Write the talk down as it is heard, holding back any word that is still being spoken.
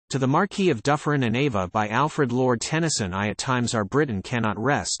To the Marquis of Dufferin and Ava by Alfred Lord Tennyson. At times our Britain cannot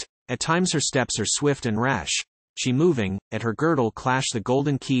rest, at times her steps are swift and rash, she moving, at her girdle clash the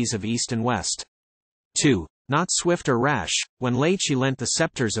golden keys of east and west. 2. Not swift or rash, when late she lent the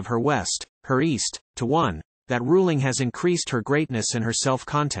sceptres of her west, her east, to one, that ruling has increased her greatness and her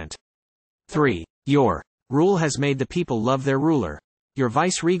self-content. 3. Your rule has made the people love their ruler. Your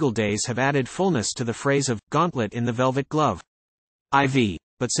viceregal days have added fulness to the phrase of Gauntlet in the velvet glove. IV.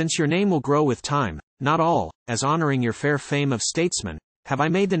 But since your name will grow with time, not all, as honoring your fair fame of statesman, have I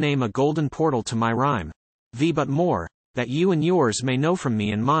made the name a golden portal to my rhyme. But more, that you and yours may know from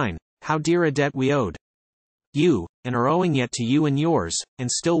me and mine, how dear a debt we owed you, and are owing yet to you and yours, and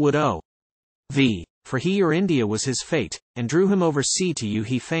still would owe. For he your India was his fate, and drew him over sea to you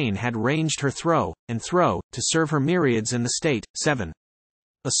he fain had ranged her throw, and throw, to serve her myriads in the state. 7.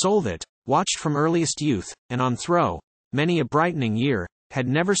 A soul that, watched from earliest youth, and on throw, many a brightening year, had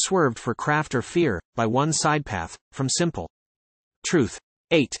never swerved for craft or fear, by one side path, from simple truth.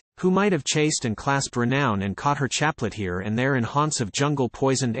 8. Who might have chased and clasped renown and caught her chaplet here and there in haunts of jungle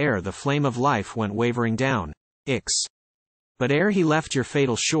poisoned air the flame of life went wavering down. But ere he left your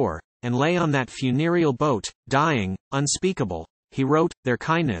fatal shore, and lay on that funereal boat, dying, unspeakable, he wrote, their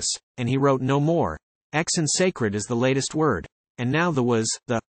kindness, and he wrote no more. And sacred is the latest word, and now the was,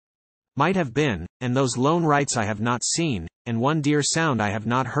 the might have been, and those lone rights I have not seen, and one dear sound I have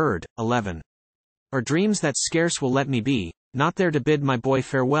not heard. 11. Or dreams that scarce will let me be, not there to bid my boy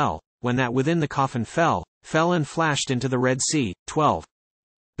farewell, when that within the coffin fell and flashed into the Red Sea. 12.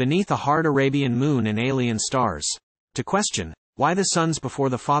 Beneath a hard Arabian moon and alien stars, to question, why the sons before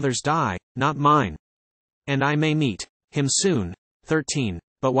the fathers die, not mine, and I may meet him soon. 13.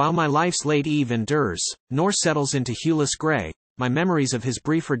 But while my life's late eve endures, nor settles into hueless gray, my memories of his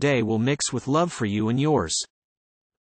briefer day will mix with love for you and yours.